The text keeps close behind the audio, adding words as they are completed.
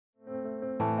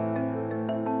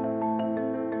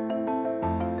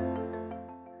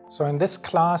So in this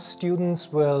class,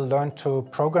 students will learn to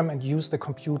program and use the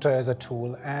computer as a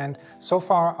tool. And so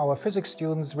far, our physics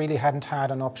students really hadn't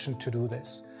had an option to do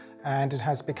this. And it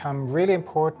has become really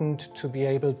important to be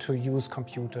able to use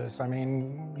computers. I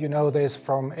mean, you know this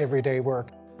from everyday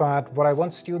work. But what I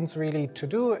want students really to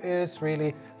do is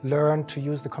really learn to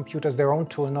use the computer as their own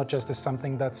tool, not just as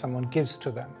something that someone gives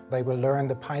to them. They will learn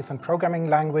the Python programming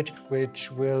language,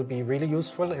 which will be really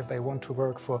useful if they want to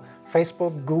work for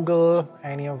Facebook, Google,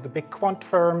 any of the big quant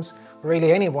firms,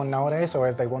 really anyone nowadays, or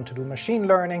if they want to do machine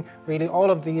learning. Really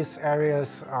all of these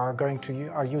areas are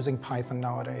using Python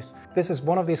nowadays. This is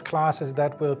one of these classes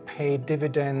that will pay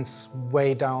dividends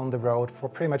way down the road for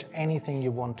pretty much anything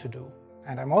you want to do.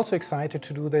 And I'm also excited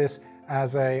to do this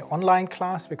as an online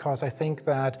class because I think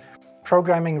that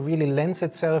programming really lends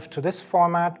itself to this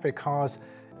format because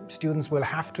students will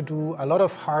have to do a lot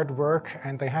of hard work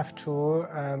and they have to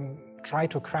try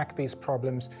to crack these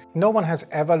problems. No one has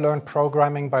ever learned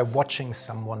programming by watching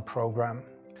someone program.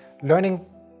 Learning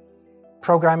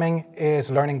programming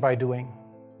is learning by doing.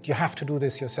 You have to do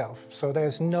this yourself. So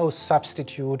there's no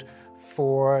substitute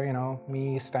for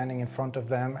me standing in front of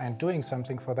them and doing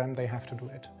something for them. They have to do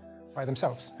it by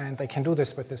themselves. And they can do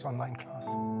this with this online class.